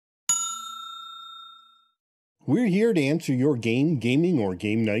We're here to answer your game, gaming, or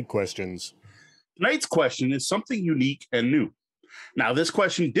game night questions. Tonight's question is something unique and new. Now, this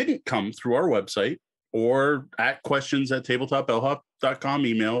question didn't come through our website or at questions@tabletopbellhop.com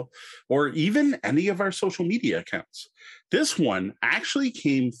email, or even any of our social media accounts. This one actually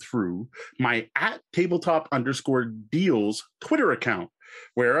came through my @tabletop_deals Twitter account,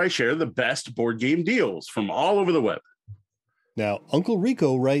 where I share the best board game deals from all over the web. Now, Uncle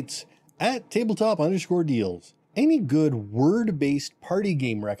Rico writes, @tabletop_deals, any good word-based party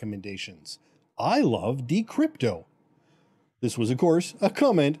game recommendations? I love Decrypto. This was, of course, a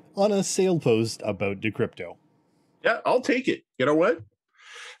comment on a sale post about Decrypto. Yeah, I'll take it. You know what?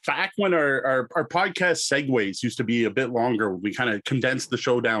 Back when our podcast segues used to be a bit longer, we kind of condensed the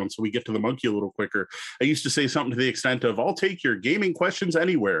show down so we get to the monkey a little quicker. I used to say something to the extent of, I'll take your gaming questions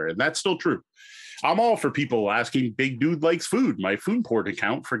anywhere, and that's still true. I'm all for people asking Big Dude Likes Food, my Foodport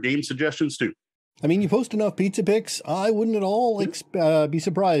account, for game suggestions too. I mean, you post enough pizza pics, I wouldn't at all be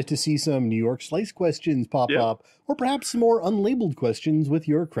surprised to see some New York Slice questions pop up, or perhaps some more unlabeled questions with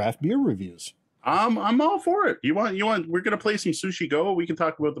your craft beer reviews. I'm all for it. You want, we're going to play some Sushi Go. We can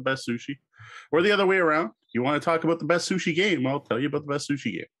talk about the best sushi, or the other way around. You want to talk about the best sushi game? I'll tell you about the best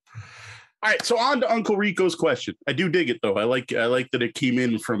sushi game. All right. So on to Uncle Rico's question. I do dig it though. I like that it came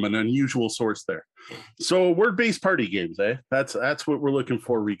in from an unusual source there. So word-based party games, eh? That's what we're looking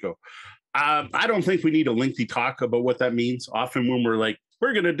for, Rico. I don't think we need a lengthy talk about what that means. Often when we're like,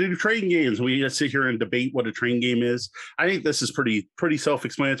 we're going to do train games, we just sit here and debate what a train game is. I think this is pretty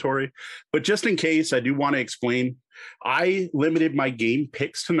self-explanatory. But just in case, I do want to explain, I limited my game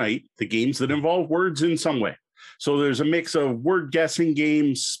picks tonight to games that involve words in some way. So there's a mix of word guessing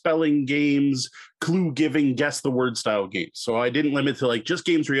games, spelling games, clue giving, guess the word style games. So I didn't limit to like just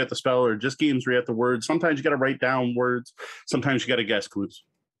games where you have to spell or just games where you have to word. Sometimes you got to write down words. Sometimes you got to guess clues.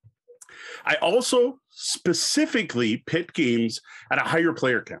 I also specifically picked games at a higher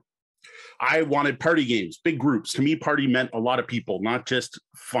player count. I wanted party games, big groups. To me, party meant a lot of people, not just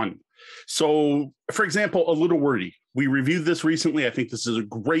fun. So, for example, a little wordy. We reviewed this recently. I think this is a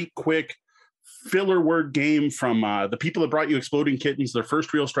great, quick filler word game from the people that brought you Exploding Kittens, their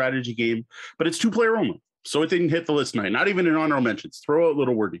first real strategy game, but it's 2-player only. So it didn't hit the list tonight, not even in honorable mentions. Throw out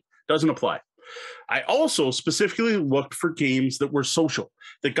little wordy. Doesn't apply. I also specifically looked for games that were social,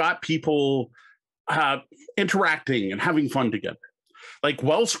 that got people interacting and having fun together. Like,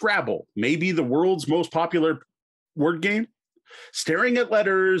 Scrabble, maybe the world's most popular word game. Staring at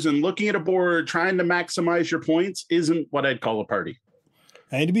letters and looking at a board, trying to maximize your points isn't what I'd call a party.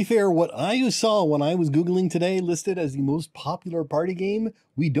 And to be fair, what I saw when I was Googling today listed as the most popular party game,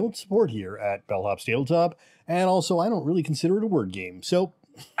 we don't support here at Bellhop's Tabletop. And also, I don't really consider it a word game. So...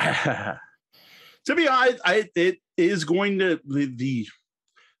 To be honest, it is going to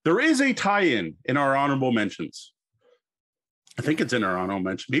there is a tie-in in our honorable mentions. I think it's in our honorable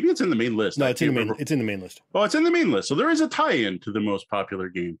mention. Maybe it's in the main list. No, it's in the main list. Oh, it's in the main list. So there is a tie-in to the most popular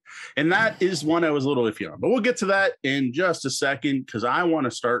game. And that is one I was a little iffy on. But we'll get to that in just a second, because I want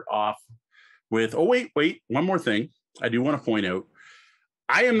to start off with, wait, one more thing. I do want to point out,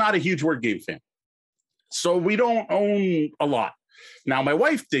 I am not a huge word game fan. So we don't own a lot. Now, my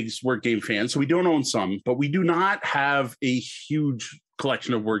wife digs word game fans, so we don't own some, but we do not have a huge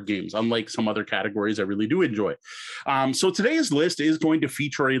collection of word games, unlike some other categories I really do enjoy. So today's list is going to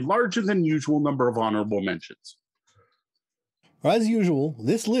feature a larger than usual number of honorable mentions. As usual,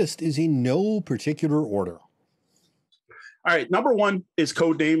 this list is in no particular order. All right, number one is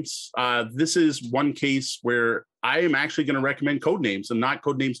Codenames. This is one case where I am actually going to recommend Codenames and not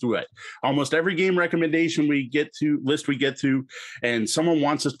Codenames Duet. Almost every game recommendation we get to, and someone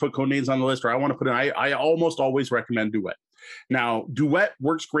wants us to put Codenames on the list, or I want to put it, I almost always recommend Duet. Now, Duet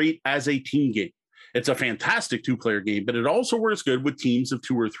works great as a team game. It's a fantastic 2-player game, but it also works good with teams of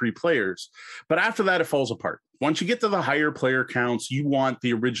 2 or 3 players. But after that, it falls apart. Once you get to the higher player counts, you want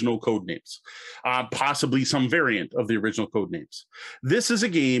the original Codenames, possibly some variant of the original Codenames. This is a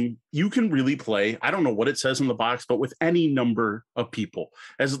game you can really play. I don't know what it says in the box, but with any number of people,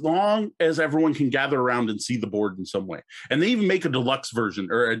 as long as everyone can gather around and see the board in some way. And they even make a deluxe version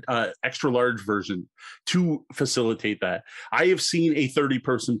or an extra large version to facilitate that. I have seen a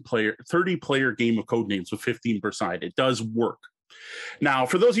 30-player game of Codenames with 15 per side. It does work. Now,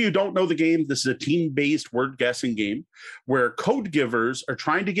 for those of you who don't know the game, this is a team-based word guessing game where code givers are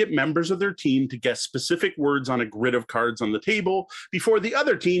trying to get members of their team to guess specific words on a grid of cards on the table before the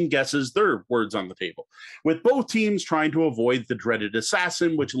other team guesses their words on the table, with both teams trying to avoid the dreaded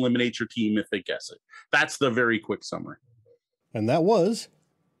assassin, which eliminates your team if they guess it. That's the very quick summary. And that was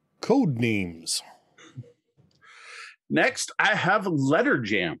Codenames. Next, I have Letter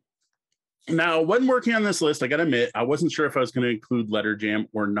Jam. Now, when working on this list, I got to admit, I wasn't sure if I was going to include Letter Jam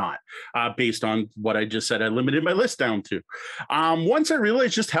or not, based on what I just said. I limited my list down to. Once I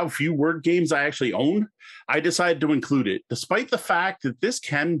realized just how few word games I actually own, I decided to include it, despite the fact that this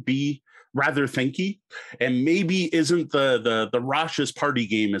can be rather thinky and maybe isn't the raucous party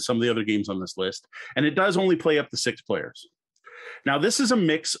game as some of the other games on this list. And it does only play up to 6 players. Now, this is a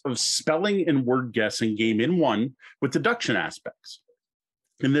mix of spelling and word guessing game in one with deduction aspects.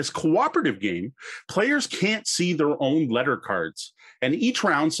 In this cooperative game, players can't see their own letter cards. And each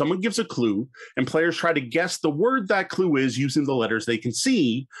round, someone gives a clue, and players try to guess the word that clue is using the letters they can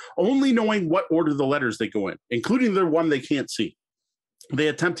see, only knowing what order the letters they go in, including the one they can't see. They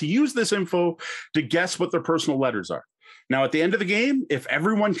attempt to use this info to guess what their personal letters are. Now, at the end of the game, if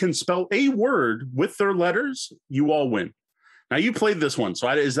everyone can spell a word with their letters, you all win. Now, you played this one, so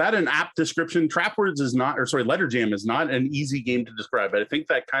is that an apt description? Letter Jam is not an easy game to describe, but I think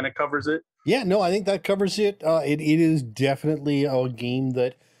that kind of covers it. Yeah, no, I think that covers it. It is definitely a game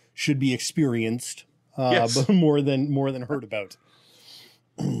that should be experienced, Yes. but more than heard about.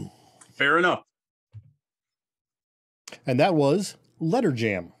 Fair enough. And that was Letter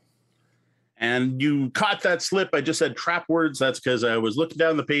Jam. And you caught that slip. I just said trap words. That's because I was looking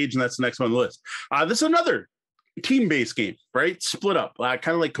down the page, and that's the next one on the list. This is another team-based game, right? Split up, kind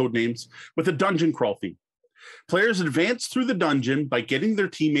of like Codenames, with a dungeon crawl theme. Players advance through the dungeon by getting their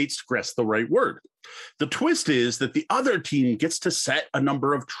teammates to guess the right word. The twist is that the other team gets to set a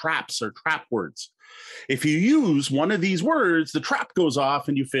number of traps or trap words. If you use one of these words, the trap goes off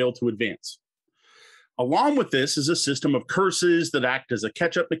and you fail to advance. Along with this is a system of curses that act as a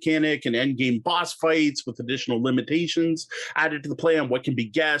catch-up mechanic and endgame boss fights with additional limitations added to the play on what can be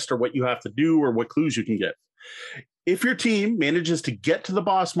guessed or what you have to do or what clues you can get. If your team manages to get to the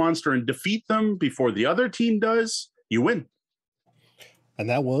boss monster and defeat them before the other team does, you win. And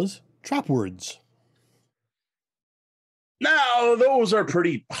that was Trap Words. Now, those are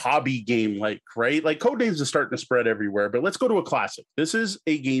pretty hobby game-like, right? Like Codenames is starting to spread everywhere, but let's go to a classic. This is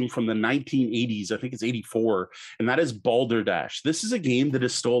a game from the 1980s. I think it's 84, and that is Balderdash. This is a game that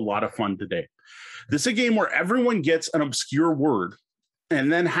is still a lot of fun today. This is a game where everyone gets an obscure word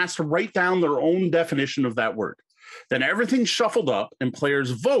and then has to write down their own definition of that word. Then everything's shuffled up and players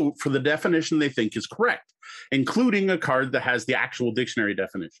vote for the definition they think is correct, including a card that has the actual dictionary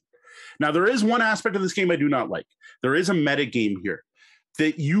definition. Now, there is one aspect of this game I do not like. There is a meta game here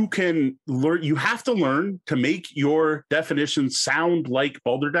that you can learn. You have to learn to make your definitions sound like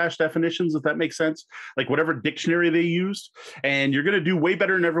Balderdash definitions, if that makes sense, like whatever dictionary they used. And you're going to do way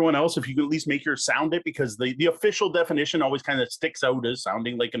better than everyone else if you can at least make yours sound it, because the official definition always kind of sticks out as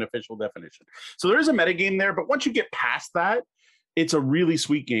sounding like an official definition. So there is a meta game there, but once you get past that, it's a really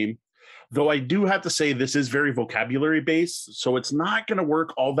sweet game. Though I do have to say this is very vocabulary based, so it's not going to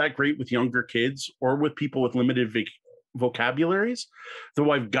work all that great with younger kids or with people with limited vocabularies.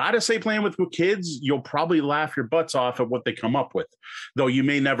 Though I've got to say, playing with kids, you'll probably laugh your butts off at what they come up with, though you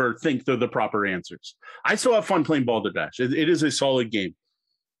may never think they're the proper answers. I still have fun playing Balderdash. It is a solid game.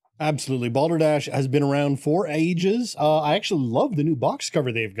 Absolutely. Balderdash has been around for ages. I actually love the new box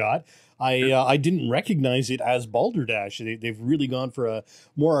cover they've got. I didn't recognize it as Balderdash. They've really gone for a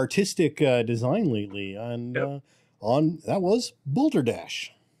more artistic design lately. And that was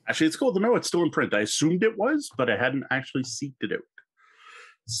Balderdash. Actually, it's cool to know it's still in print. I assumed it was, but I hadn't actually seeked it out.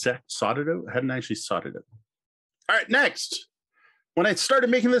 Sought it out? I hadn't actually sought it out. All right, next. When I started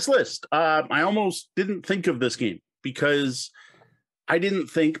making this list, I almost didn't think of this game because I didn't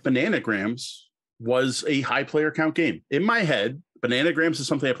think Bananagrams was a high player count game. In my head, Bananagrams is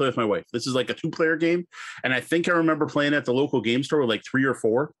something I play with my wife. This is like a 2-player game, and I think I remember playing at the local game store with like 3 or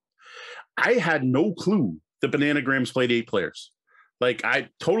 4. I had no clue that Bananagrams played 8 players. Like, I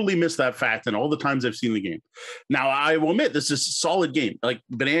totally missed that fact in all the times I've seen the game. Now, I will admit, this is a solid game. Like,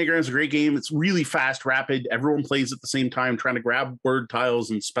 Bananagrams is a great game. It's really fast, rapid. Everyone plays at the same time, trying to grab word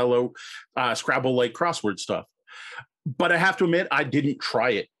tiles and spell out Scrabble-like crossword stuff. But I have to admit, I didn't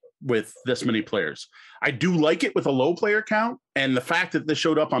try it with this many players. I do like it with a low player count, and the fact that this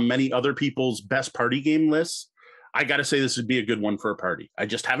showed up on many other people's best party game lists, I got to say this would be a good one for a party. I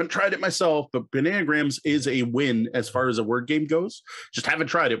just haven't tried it myself, but Bananagrams is a win as far as a word game goes. Just haven't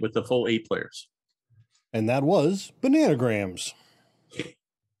tried it with the full 8 players. And that was Bananagrams.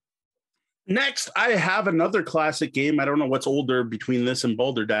 Next, I have another classic game. I don't know what's older between this and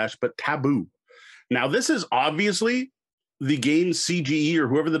Balderdash, but Taboo. Now, this is obviously the game CGE or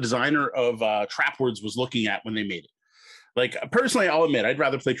whoever the designer of Trap Words was looking at when they made it. Like, personally, I'll admit, I'd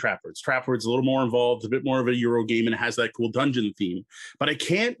rather play Trap Words. Trap Words is a little more involved, a bit more of a Euro game, and it has that cool dungeon theme. But I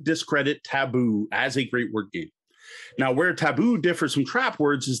can't discredit Taboo as a great word game. Now, where taboo differs from trap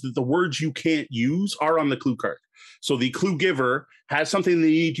words is that the words you can't use are on the clue card. So the clue giver has something they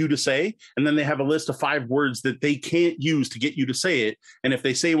need you to say, and then they have a list of 5 words that they can't use to get you to say it. And if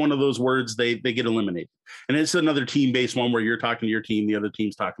they say one of those words, they get eliminated. And it's another team-based one where you're talking to your team, the other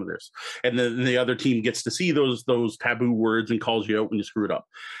team's talking to theirs. And then the other team gets to see those taboo words and calls you out when you screw it up.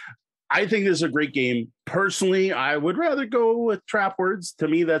 I think this is a great game. Personally, I would rather go with trap words. To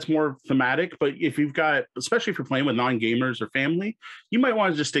me, that's more thematic. But if you've got, especially if you're playing with non-gamers or family, you might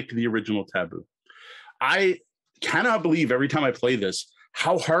want to just stick to the original taboo. I cannot believe every time I play this,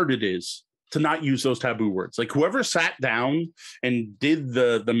 how hard it is to not use those taboo words. Like whoever sat down and did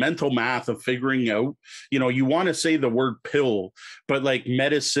the mental math of figuring out, you want to say the word pill, but like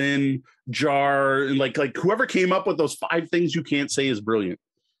medicine, jar, and like whoever came up with those 5 things you can't say is brilliant.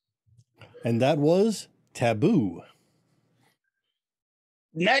 And that was Taboo.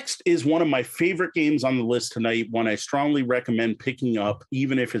 Next is one of my favorite games on the list tonight, one I strongly recommend picking up,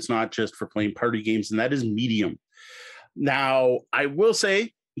 even if it's not just for playing party games, and that is Medium. Now, I will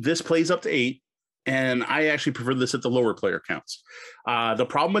say this plays up to 8, and I actually prefer this at the lower player counts. The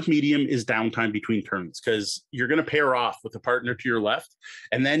problem with Medium is downtime between turns, because you're going to pair off with a partner to your left,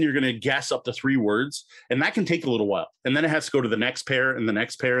 and then you're going to guess up to 3 words, and that can take a little while. And then it has to go to the next pair and the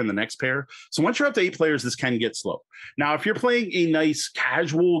next pair and the next pair. So once you're up to 8 players, this can get slow. Now, if you're playing a nice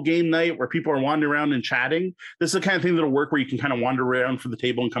casual game night where people are wandering around and chatting, this is the kind of thing that'll work where you can kind of wander around for the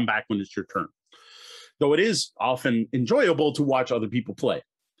table and come back when it's your turn. Though it is often enjoyable to watch other people play.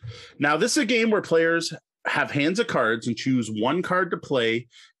 Now, this is a game where players have hands of cards and choose one card to play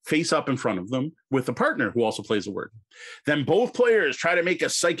face up in front of them with a partner who also plays a word. Then both players try to make a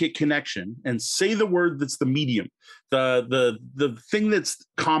psychic connection and say the word that's the medium, the thing that's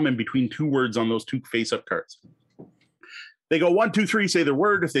common between 2 words on those 2 face up cards. They go 1, 2, 3, say their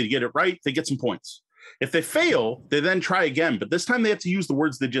word. If they get it right, they get some points. If they fail, they then try again, but this time they have to use the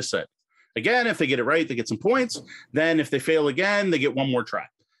words they just said. Again, if they get it right, they get some points. Then if they fail again, they get one more try.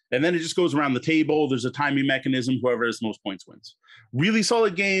 And then it just goes around the table. There's a timing mechanism. Whoever has the most points wins. Really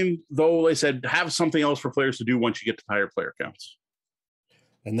solid game, though, like I said, have something else for players to do once you get to higher player counts.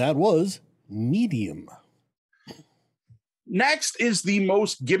 And that was Medium. Next is the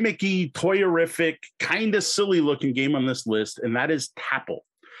most gimmicky, toyerific, kind of silly-looking game on this list, and that is Tapple.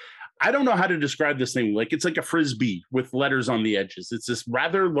 I don't know how to describe this thing. Like, it's like a Frisbee with letters on the edges. It's this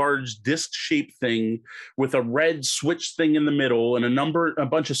rather large disc-shaped thing with a red switch thing in the middle and a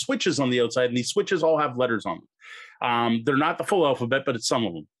bunch of switches on the outside, and these switches all have letters on them. They're not the full alphabet, but it's some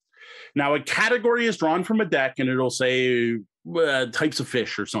of them. Now, a category is drawn from a deck, and it'll say types of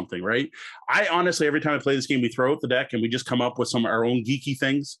fish or something, right? I honestly, every time I play this game, we throw out the deck and we just come up with some of our own geeky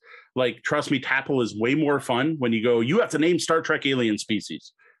things. Like, trust me, Tapple is way more fun when you go, you have to name Star Trek alien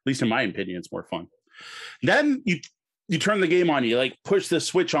species. At least in my opinion, it's more fun. Then you turn the game on, you like push the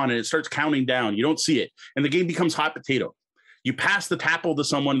switch on and it starts counting down. You don't see it. And the game becomes hot potato. You pass the Tapple to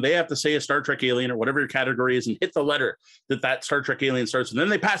someone, they have to say a Star Trek alien or whatever your category is and hit the letter that Star Trek alien starts. And then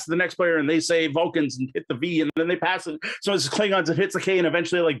they pass to the next player and they say Vulcans and hit the V, and then they pass it. So it's Klingons, it hits the K, and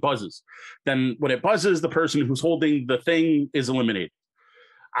eventually it like buzzes. Then when it buzzes, the person who's holding the thing is eliminated.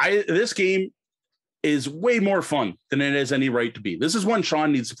 This game is way more fun than it has any right to be. This is one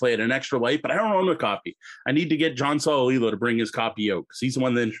Sean needs to play at an extra light, but I don't own a copy. I need to get John Salalilo to bring his copy out because he's the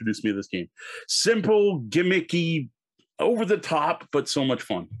one that introduced me to this game. Simple, gimmicky, over the top, but so much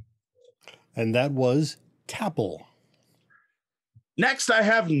fun. And that was Tapple. Next, I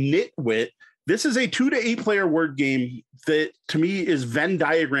have Nitwit. This is a 2 to 8 player word game that to me is Venn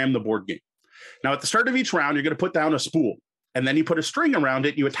diagram the board game. Now, at the start of each round, you're going to put down a spool, and then you put a string around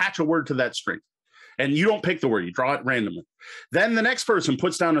it. You attach a word to that string. And you don't pick the word, you draw it randomly. Then the next person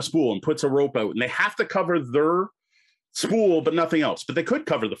puts down a spool and puts a rope out, and they have to cover their spool, but nothing else. But they could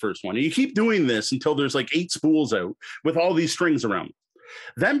cover the first one. And you keep doing this until there's like 8 spools out with all these strings around them.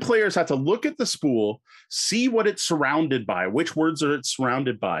 Then players have to look at the spool, see what it's surrounded by, which words are it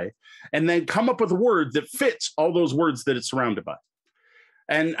surrounded by, and then come up with a word that fits all those words that it's surrounded by.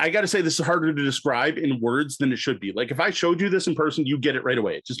 And I got to say, this is harder to describe in words than it should be. Like if I showed you this in person, you get it right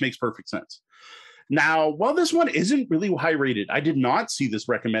away. It just makes perfect sense. Now, while this one isn't really high rated, I did not see this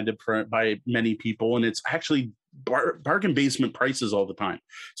recommended by many people, and it's actually bargain basement prices all the time.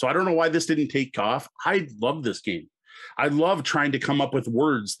 So I don't know why this didn't take off. I love this game. I love trying to come up with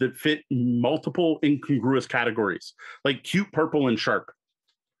words that fit multiple incongruous categories, like cute, purple, and sharp.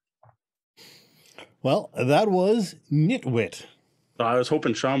 Well, that was Nitwit. I was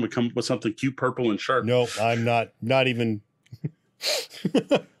hoping Sean would come up with something cute, purple, and sharp. No, I'm not even...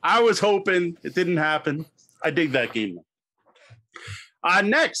 I was hoping. It didn't happen. I dig that game.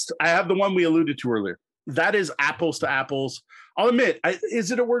 Next, I have the one we alluded to earlier. that is apples to apples. I'll admit,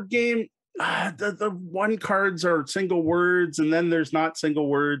 is it a word game? The one cards are single words, and then there's not single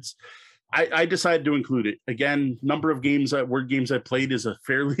words. I decided to include it. Again, number of games, word games I played is a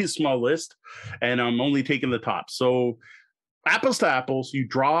fairly small list, and I'm only taking the top. So apples to apples, you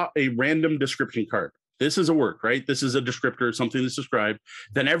draw a random description card. This is a word, right? This is a descriptor, something that's described.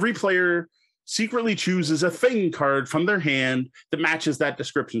 Then every player secretly chooses a thing card from their hand that matches that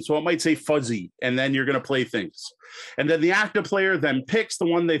description. So it might say fuzzy, and then you're going to play things. And then the active player then picks the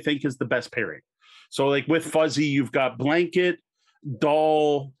one they think is the best pairing. So like with fuzzy, you've got blanket,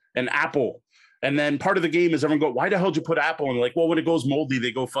 doll, and apple. And then part of the game is everyone go, why the hell did you put apple? And like, well, when it goes moldy,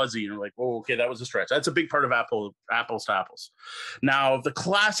 they go fuzzy. And you're like, oh, okay, that was a stretch. That's a big part of apples to apples. Now, the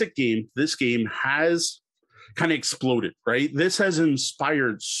classic game, this game has kind of exploded, right? This has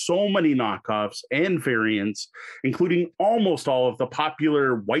inspired so many knockoffs and variants, including almost all of the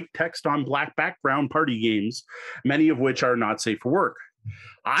popular white text on black background party games, many of which are not safe for work.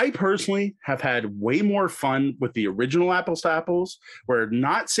 I personally have had way more fun with the original apples to apples, where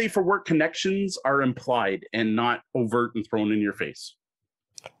not safe for work connections are implied and not overt and thrown in your face.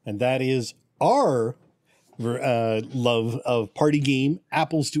 And that is our love of party game,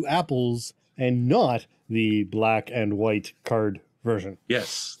 apples to apples, and not the black and white card version.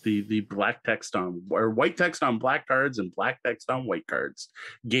 Yes, the black text on, or white text on black cards and black text on white cards.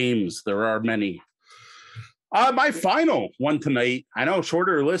 Games, there are many. My final one tonight, I know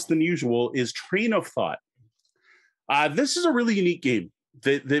shorter list than usual, is Train of Thought. This is a really unique game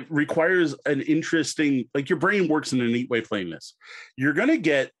that requires an interesting, like your brain works in a neat way playing this. You're going to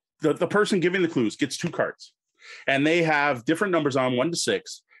get, the person giving the clues gets 2 cards, and they have different numbers on 1 to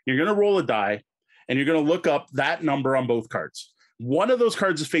 6. You're going to roll a die, and you're going to look up that number on both cards. One of those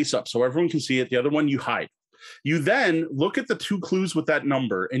cards is face up, so everyone can see it. The other one you hide. You then look at the 2 clues with that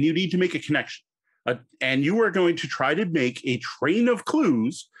number, and you need to make a connection. And you are going to try to make a train of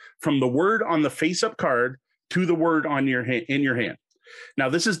clues from the word on the face-up card to the word on in your hand. Now,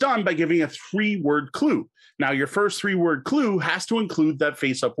 this is done by giving a 3-word clue. Now, your first 3-word clue has to include that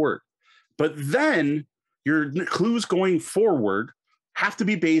face-up word. But then your clues going forward have to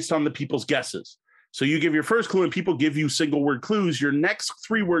be based on the people's guesses. So you give your first clue and people give you single-word clues. Your next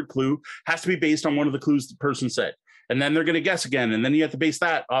 3-word clue has to be based on one of the clues the person said. And then they're going to guess again. And then you have to base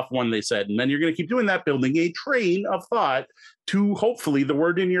that off one they said. And then you're going to keep doing that, building a train of thought to hopefully the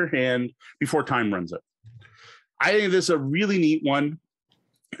word in your hand before time runs out. I think this is a really neat one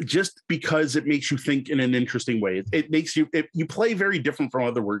just because it makes you think in an interesting way. It makes you play very different from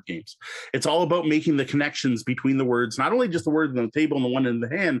other word games. It's all about making the connections between the words, not only just the word on the table and the one in the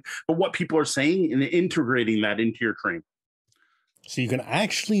hand, but what people are saying and integrating that into your train. So you can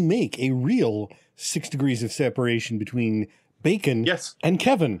actually make a real 6 degrees of separation between Bacon and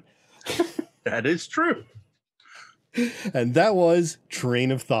Kevin. That is true. And that was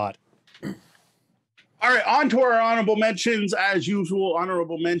Train of Thought. All right, on to our honorable mentions. As usual,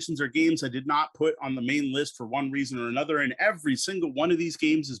 honorable mentions are games I did not put on the main list for one reason or another, and every single one of these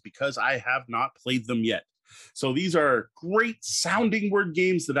games is because I have not played them yet. So these are great sounding word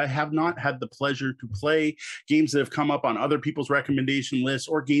games that I have not had the pleasure to play, games that have come up on other people's recommendation lists,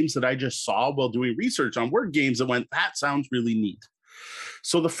 or games that I just saw while doing research on word games that went, that sounds really neat.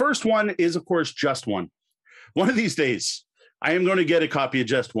 So the first one is, of course, Just One. One of these days, I am going to get a copy of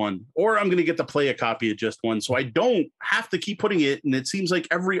Just One, or I'm going to get to play a copy of Just One, so I don't have to keep putting it. And it seems like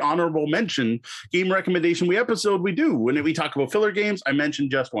every honorable mention game recommendation we do. When we talk about filler games, I mention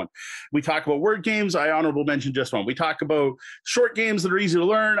Just One. We talk about word games, I honorable mention Just One. We talk about short games that are easy to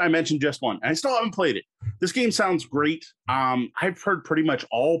learn, I mention Just One. And I still haven't played it. This game sounds great. I've heard pretty much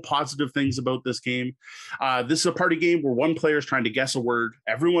all positive things about this game. This is a party game where one player is trying to guess a word.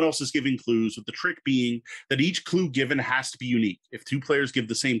 Everyone else is giving clues, with the trick being that each clue given has to be unique. If 2 players give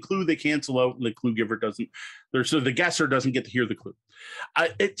the same clue, they cancel out, and the clue giver doesn't, so the guesser doesn't get to hear the clue.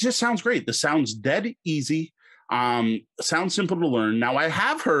 It just sounds great. This sounds dead easy. Sounds simple to learn. Now, I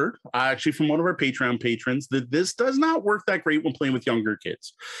have heard actually from one of our Patreon patrons that this does not work that great when playing with younger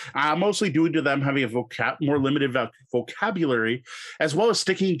kids, mostly due to them having a more limited vocabulary, as well as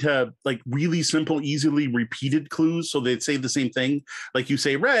sticking to like really simple, easily repeated clues. So they'd say the same thing, like you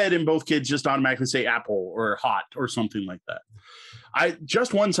say red, and both kids just automatically say apple or hot or something like that.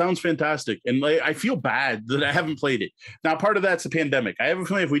 Just One sounds fantastic, and I feel bad that I haven't played it. Now, part of that's the pandemic. I have a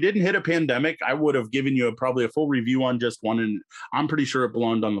feeling if we didn't hit a pandemic, I would have given you probably a full review on Just One, and I'm pretty sure it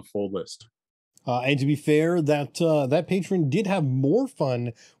belonged on the full list. And to be fair, that patron did have more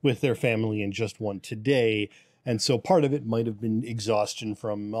fun with their family in Just One today, and so part of it might have been exhaustion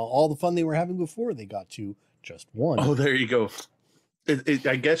from all the fun they were having before they got to Just One. Oh, there you go.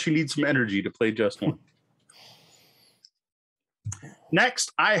 I guess you need some energy to play Just One.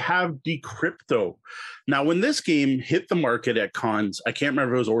 Next, I have Decrypto. Now, when this game hit the market at cons, I can't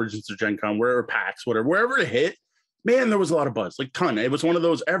remember if it was Origins or Gen Con, wherever PAX, whatever, wherever it hit, man, there was a lot of buzz, like ton. It was one of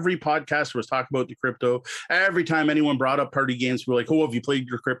those, every podcaster was talking about Decrypto. Every time anyone brought up party games, we were like, oh, have you played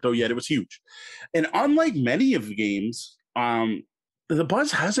Decrypto yet? It was huge. And unlike many of the games, the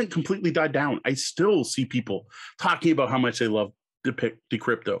buzz hasn't completely died down. I still see people talking about how much they love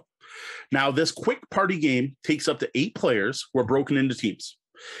Decrypto. Now, this quick party game takes up to 8 players who are broken into teams.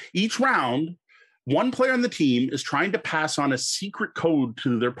 Each round, one player on the team is trying to pass on a secret code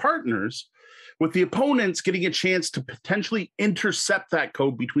to their partners, with the opponents getting a chance to potentially intercept that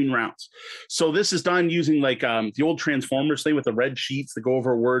code between rounds. So this is done using like the old Transformers thing with the red sheets that go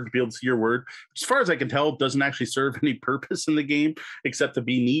over a word to be able to see your word. As far as I can tell, it doesn't actually serve any purpose in the game except to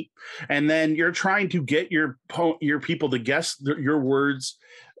be neat. And then you're trying to get your people to guess your words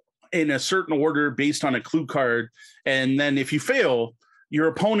in a certain order based on a clue card. And then if you fail, your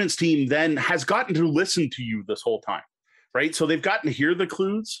opponent's team then has gotten to listen to you this whole time, right? So they've gotten to hear the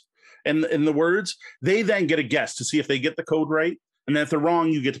clues and the words. They then get a guess to see if they get the code right. And then if they're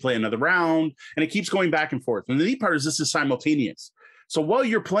wrong, you get to play another round. And it keeps going back and forth. And the neat part is this is simultaneous. So while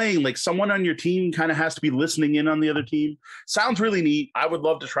you're playing, like someone on your team kind of has to be listening in on the other team. Sounds really neat. I would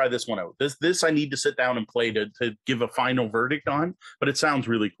love to try this one out. This I need to sit down and play to give a final verdict on, but it sounds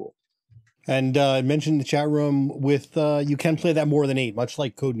really cool. And I mentioned the chat room with you can play that more than 8, much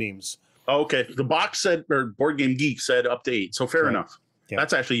like Codenames. Okay. The box said, or Board Game Geek said up to 8. So fair enough. Yeah.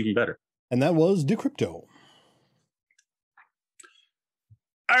 That's actually even better. And that was Decrypto. All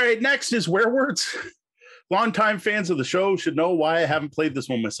right, next is Werewords. Longtime fans of the show should know why I haven't played this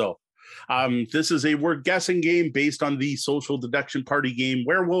one myself. This is a word guessing game based on the social deduction party game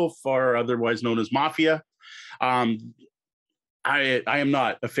Werewolf, or otherwise known as Mafia. I am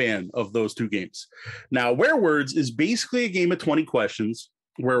not a fan of those two games. Now, Werewords is basically a game of 20 questions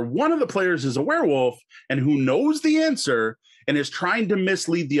where one of the players is a werewolf and who knows the answer and is trying to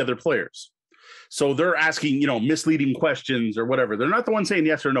mislead the other players. So they're asking, misleading questions or whatever. They're not the one saying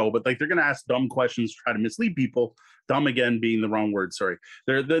yes or no, but like they're going to ask dumb questions to try to mislead people. Dumb again being the wrong word. Sorry.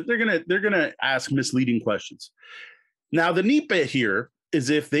 They're going to ask misleading questions. Now, the neat bit here is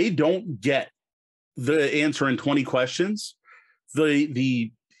if they don't get the answer in 20 questions,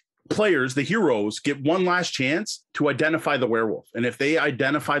 the players, the heroes, get one last chance to identify the werewolf. And if they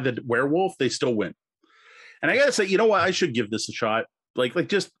identify the werewolf, they still win. And I gotta say, you know what? I should give this a shot. Like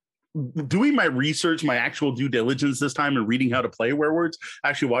just doing my research, my actual due diligence this time, and reading how to play Werewords. I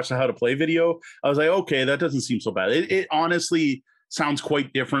actually watched the how to play video. I was like, okay, that doesn't seem so bad. It honestly sounds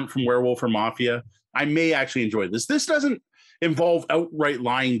quite different from Werewolf or Mafia. I may actually enjoy this. This doesn't involve outright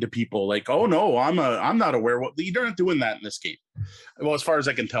lying to people like, oh no, I'm not a werewolf. You're not doing that in this game. Well, as far as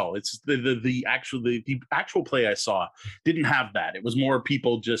I can tell, it's the actual play I saw didn't have that. It was more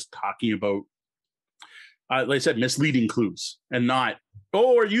people just talking about, like I said, misleading clues and not,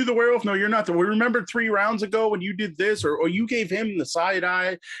 oh, are you the werewolf? No, you're not. We remembered 3 rounds ago when you did this, or you gave him the side eye.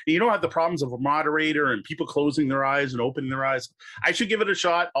 And you don't have the problems of a moderator and people closing their eyes and opening their eyes. I should give it a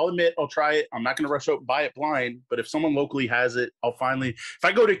shot. I'll admit, I'll try it. I'm not going to rush out and buy it blind, but if someone locally has it, I'll finally, if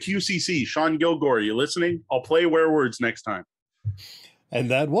I go to QCC, Sean Gilgore, are you listening? I'll play Werewords next time. And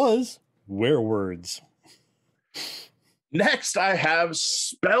that was Werewords. Next, I have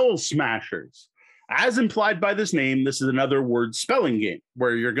Spell Smashers. As implied by this name, this is another word spelling game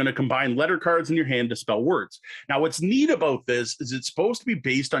where you're going to combine letter cards in your hand to spell words. Now, what's neat about this is it's supposed to be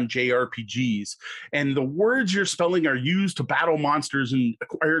based on JRPGs, and the words you're spelling are used to battle monsters and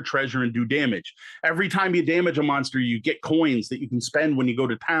acquire treasure and do damage. Every time you damage a monster, you get coins that you can spend when you go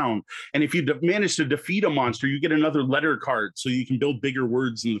to town. And if you manage to defeat a monster, you get another letter card so you can build bigger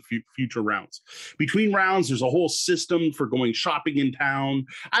words in the future rounds. Between rounds, there's a whole system for going shopping in town.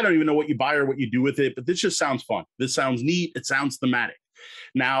 I don't even know what you buy or what you do with it, but this just sounds fun. This sounds neat. It sounds thematic.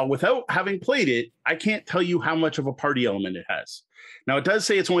 Now, without having played it, I can't tell you how much of a party element it has. Now, it does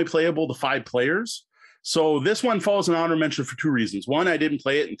say it's only playable to 5 players. So this one falls in honor mention for 2 reasons. 1, I didn't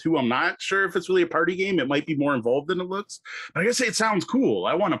play it, and 2, I'm not sure if it's really a party game. It might be more involved than it looks. But I gotta say, it sounds cool.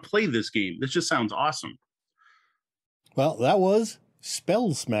 I want to play this game. This just sounds awesome. Well, that was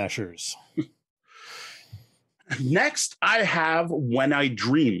Spell Smashers. Next, I have When I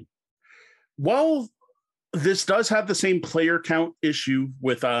Dream. Well, this does have the same player count issue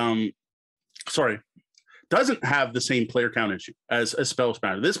with doesn't have the same player count issue as a Spell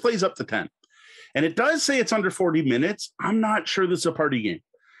Smasher. This plays up to 10. And it does say it's under 40 minutes. I'm not sure this is a party game.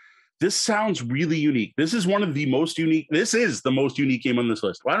 This sounds really unique. This is one of the most unique. This is the most unique game on this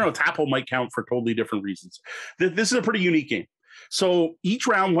list. Well, I don't know. Tapple might count for totally different reasons. This is a pretty unique game. So each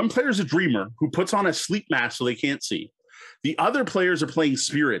round, one player is a dreamer who puts on a sleep mask so they can't see. The other players are playing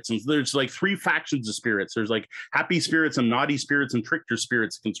spirits, and there's like 3 factions of spirits. There's like happy spirits and naughty spirits and trickster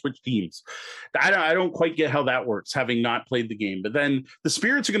spirits that can switch teams. I don't quite get how that works, having not played the game. But then the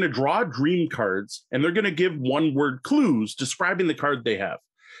spirits are going to draw dream cards, and they're going to give one-word clues describing the card they have.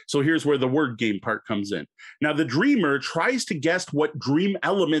 So here's where the word game part comes in. Now, the dreamer tries to guess what dream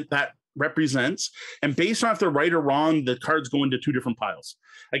element that represents, and based on if they're right or wrong, the cards go into 2 different piles.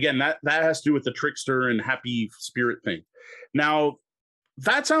 Again, that has to do with the trickster and happy spirit thing. Now,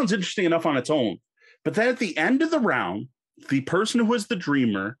 that sounds interesting enough on its own, but then at the end of the round, the person who is the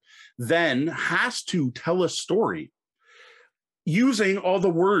dreamer then has to tell a story using all the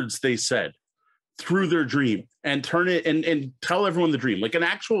words they said through their dream and turn it and tell everyone the dream, like an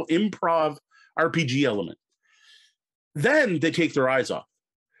actual improv RPG element. Then they take their eyes off.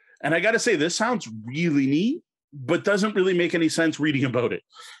 And I got to say, this sounds really neat, but doesn't really make any sense reading about it.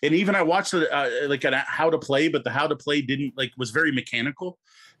 And even I watched it like a how to play, but the how to play didn't was very mechanical.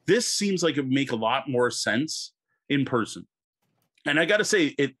 This seems like it would make a lot more sense in person. And I got to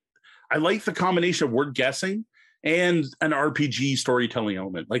say, I like the combination of word guessing and an RPG storytelling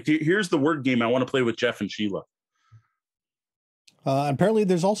element. Like, here's the word game I want to play with Jeff and Sheila. Apparently,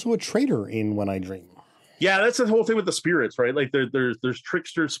 there's also a traitor in When I Dream. Yeah, that's the whole thing with the spirits, right? Like there's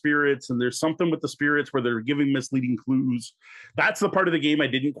trickster spirits, and there's something with the spirits where they're giving misleading clues. That's the part of the game I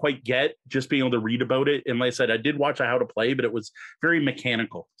didn't quite get, just being able to read about it. And like I said, I did watch How to Play, but it was very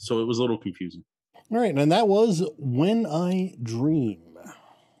mechanical, so it was a little confusing. All right, and that was When I Dream.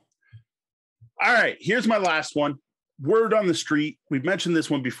 All right, here's my last one. Word on the Street. We've mentioned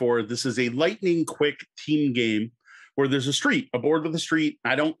this one before. This is a lightning quick team game where there's a board with a street.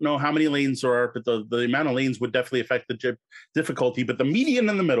 I don't know how many lanes there are, but the amount of lanes would definitely affect the difficulty. But the median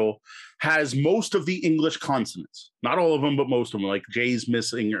in the middle has most of the English consonants. Not all of them, but most of them. Like J's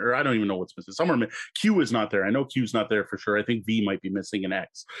missing, or I don't even know what's missing. Somewhere Q is not there. I know Q's not there for sure. I think V might be missing an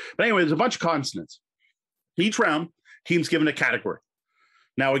X. But anyway, there's a bunch of consonants. Each round, team's given a category.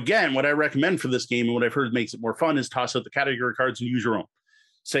 Now, again, what I recommend for this game and what I've heard makes it more fun is toss out the category cards and use your own.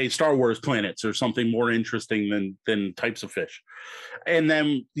 Say Star Wars planets or something more interesting than types of fish. And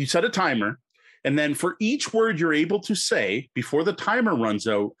then you set a timer. And then for each word you're able to say before the timer runs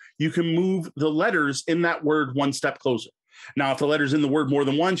out, you can move the letters in that word one step closer. Now, if the letter's in the word more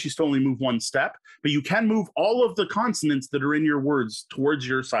than once, you still only move one step, but you can move all of the consonants that are in your words towards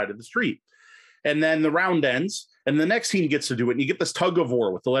your side of the street. And then the round ends, and the next team gets to do it. And you get this tug of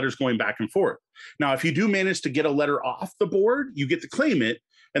war with the letters going back and forth. Now, if you do manage to get a letter off the board, you get to claim it.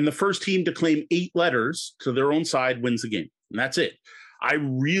 And the first team to claim 8 letters to their own side wins the game. And that's it. I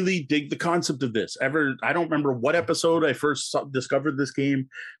really dig the concept of this. I don't remember what episode I first discovered this game,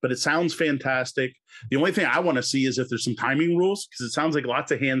 but it sounds fantastic. The only thing I want to see is if there's some timing rules, because it sounds like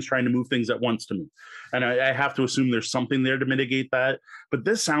lots of hands trying to move things at once to me. And I have to assume there's something there to mitigate that. But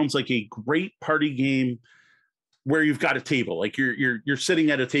this sounds like a great party game where you've got a table, like you're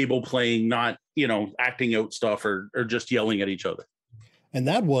sitting at a table playing, not, acting out stuff or just yelling at each other. And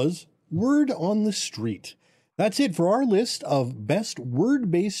that was Word on the Street. That's it for our list of best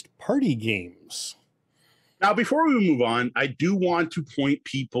word-based party games. Now, before we move on, I do want to point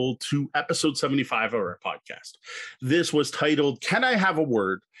people to episode 75 of our podcast. This was titled, Can I Have a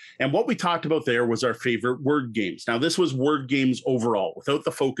Word? And what we talked about there was our favorite word games. Now, this was word games overall, without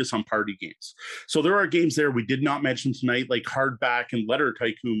the focus on party games. So there are games there we did not mention tonight, like Hardback and Letter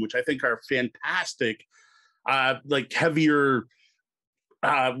Tycoon, which I think are fantastic, heavier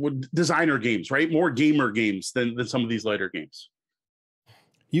designer games, right? More gamer games than some of these lighter games.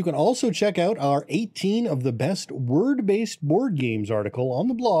 You can also check out our 18 of the best word-based board games article on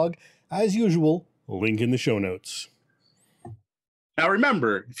the blog. As usual, link in the show notes. Now,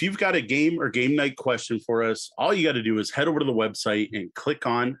 remember, if you've got a game or game night question for us, all you got to do is head over to the website and click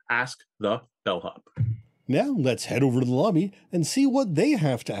on Ask the Bellhop. Now, let's head over to the lobby and see what they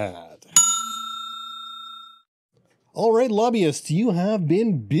have to add. All right, lobbyists, you have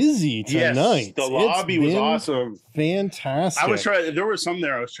been busy tonight. Yes, the lobby was awesome. Fantastic. There was some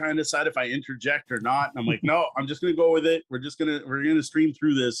there. I was trying to decide if I interject or not. And I'm like, no, I'm just going to go with it. We're going to stream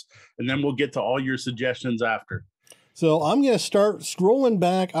through this, and then we'll get to all your suggestions after. So I'm going to start scrolling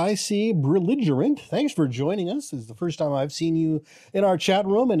back. I see Belligerent. Thanks for joining us. This is the first time I've seen you in our chat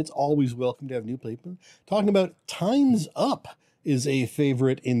room, and it's always welcome to have new people talking about Time's Up. Is a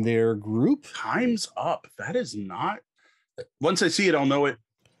favorite in their group. Time's Up. That is not. Once I see it, I'll know it.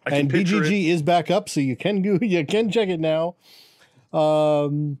 And BGG is back up, so you can check it now. There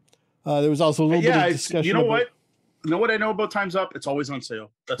was also a little bit of discussion. You know what? You know what I know about Time's Up? It's always on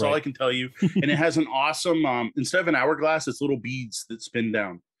sale. That's all I can tell you. And it has an awesome, instead of an hourglass, it's little beads that spin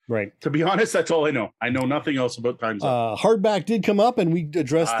down. Right. To be honest, that's all I know. I know nothing else about Time's Up. Hardback did come up, and we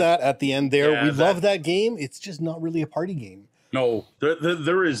addressed that at the end there. Yeah, we love that game. It's just not really a party game. No,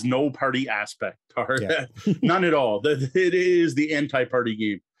 there is no party aspect. Yeah. None at all. It is the anti-party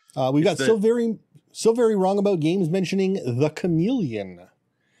game. We got so very wrong about games mentioning The Chameleon.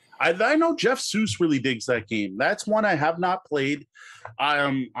 I know Jeff Seuss really digs that game. That's one I have not played.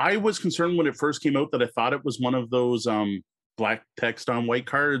 I was concerned when it first came out that I thought it was one of those black text on white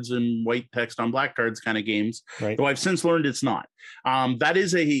cards and white text on black cards kind of games. Right. Though I've since learned it's not. That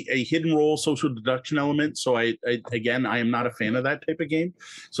is a hidden role social deduction element. So I am not a fan of that type of game.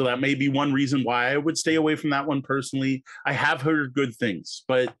 So that may be one reason why I would stay away from that one personally. I have heard good things,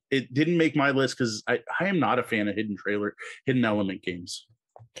 but it didn't make my list because I am not a fan of hidden element games.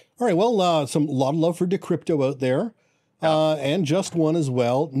 All right, well, lot of love for Decrypto out there, and Just One as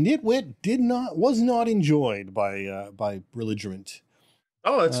well. Nitwit was not enjoyed by belligerent.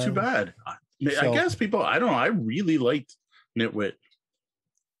 Oh, that's too bad. I guess people. I don't know. I really liked Nitwit.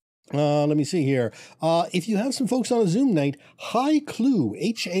 Let me see here. If you have some folks on a Zoom night, High Clue,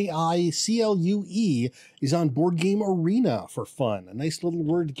 HAICLUE, is on Board Game Arena for fun. A nice little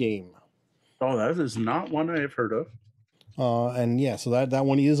word game. Oh, that is not one I have heard of. And yeah, so that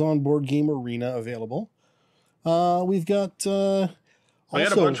one is on Board Game Arena available. We've got I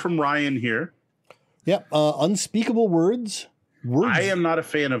got a bunch from Ryan here. Yep, Unspeakable Words. I am not a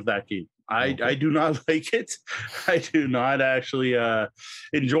fan of that game. I do not like it. I do not actually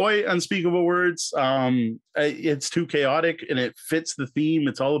enjoy Unspeakable Words. It's too chaotic and it fits the theme.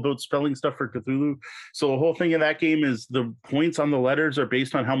 It's all about spelling stuff for Cthulhu. So the whole thing of that game is the points on the letters are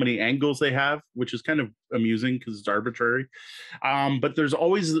based on how many angles they have, which is kind of amusing because it's arbitrary. But there's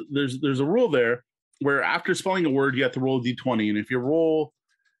always there's a rule there where after spelling a word, you have to roll a d20. And if you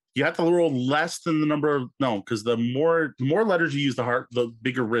have to roll less than the number of because the more letters you use, the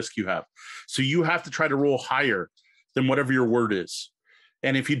bigger risk you have. So you have to try to roll higher than whatever your word is.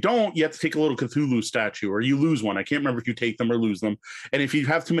 And if you don't, you have to take a little Cthulhu statue or you lose one. I can't remember if you take them or lose them. And if you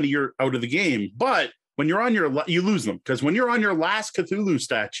have too many, you're out of the game. But when you're on you lose them because when you're on your last Cthulhu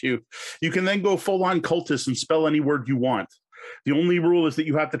statue, you can then go full on cultist and spell any word you want. The only rule is that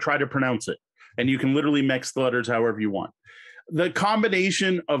you have to try to pronounce it. And you can literally mix the letters however you want. The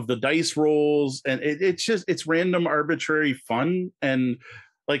combination of the dice rolls and it's random arbitrary fun. And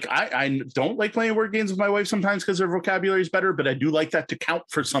like, I don't like playing word games with my wife sometimes because their vocabulary is better, but I do like that to count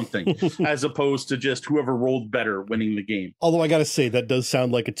for something as opposed to just whoever rolled better winning the game. Although I got to say that does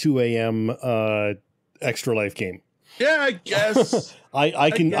sound like a 2 a.m. Extra Life game. Yeah, I guess. I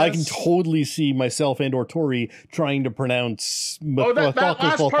can totally see myself and or Tori trying to pronounce. That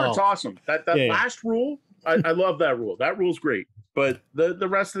last part's awesome. That last rule. I love that rule. That rule's great. But the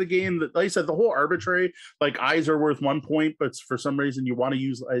rest of the game, like I said, the whole arbitrary, like I's are worth 1 point, but for some reason you want to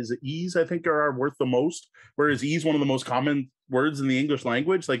use E's, I think are worth the most. Whereas E's one of the most common words in the English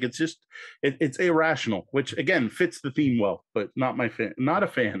language. Like it's just, it's irrational, which again fits the theme well, but not a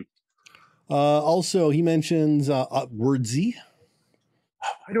fan. Also, he mentions Wordsy.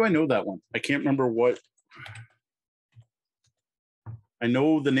 Why do I know that one? I can't remember what. I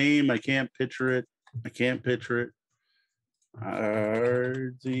know the name. I can't picture it. The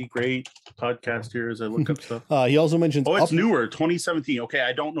great podcast here as I look up stuff. He also mentions it's newer, 2017. Okay,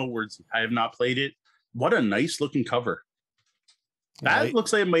 I don't know words. I have not played it. What a nice looking cover. That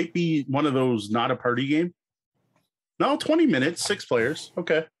looks like it might be one of those not a party game. No, 20 minutes, 6 players.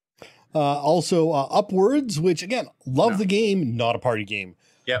 Okay. Also Upwards, which again, love the game, not a party game.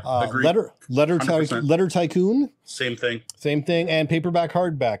 Yeah, agreed. Letter Tycoon. Same thing. And Paperback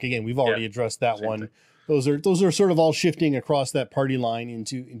Hardback. Again, we've already addressed that one. Thing. Those are sort of all shifting across that party line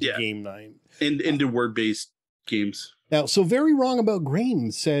into game night. Into word-based games. Now, so very wrong about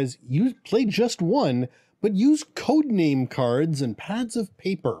Graham says you play just one, but use codename cards and pads of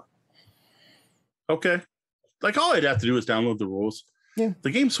paper. Okay. Like all I'd have to do is download the rules. Yeah.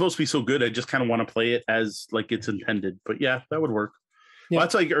 The game's supposed to be so good, I just kind of want to play it as like it's intended. But yeah, that would work. Yeah. Well,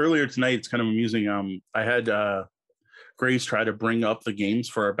 that's like earlier tonight. It's kind of amusing. I had Grace try to bring up the games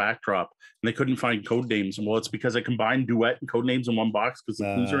for our backdrop, and they couldn't find code names. And well, it's because I combined Duet and code names in one box because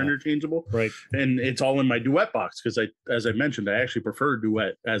the clues are interchangeable. Right. And it's all in my Duet box because as I mentioned, I actually prefer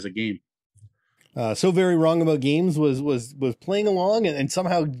Duet as a game. So very wrong about games was playing along and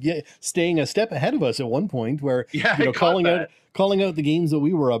somehow staying a step ahead of us at one point where calling out the games that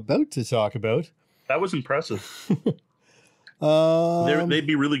we were about to talk about. That was impressive. They'd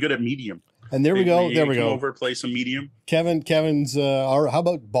be really good at Medium. And there we go. Over, play some Medium. Kevin's. How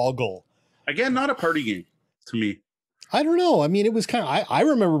about Boggle? Again, not a party game to me. I don't know. I mean, it was kind of, I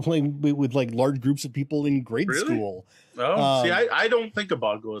remember playing with like large groups of people in grade Really? school. Oh, see, I don't think of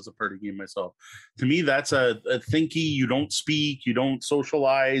Boggle as a party game myself. To me, that's a thinky. You don't speak, you don't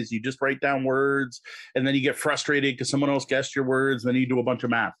socialize, you just write down words, and then you get frustrated because someone else guessed your words, then you do a bunch of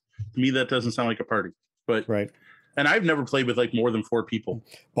math. To me, that doesn't sound like a party. But right. And I've never played with like more than 4 people.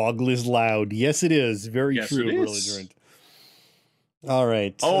 Boggle is loud. Yes, it is. Very Yes, true, it is. belligerent. All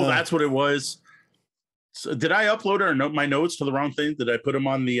right. Oh, that's what it was. So did I upload my notes to the wrong thing? Did I put them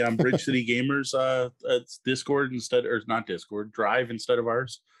on the Bridge City Gamers Discord instead, or not Discord, Drive instead of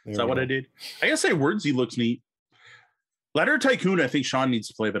ours? Is that what I did? I guess say Wordsy looks neat. Letter Tycoon, I think Sean needs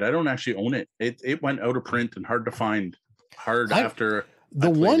to play, but I don't actually own it. It went out of print and hard to find. After the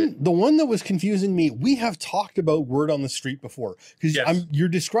one that was confusing me. We have talked about Word on the Street before because you're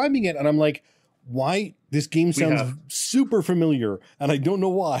describing it, and I'm like, why this game sounds super familiar, and I don't know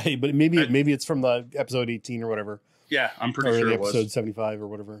why, but maybe it's from the episode 18 or whatever. Yeah, I'm pretty sure the it was episode 75 or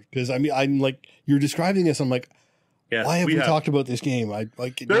whatever. Because I mean, I'm like, you're describing this, I'm like, why have we talked about this game?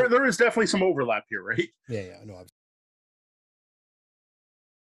 There is definitely some overlap here, right? Yeah, no,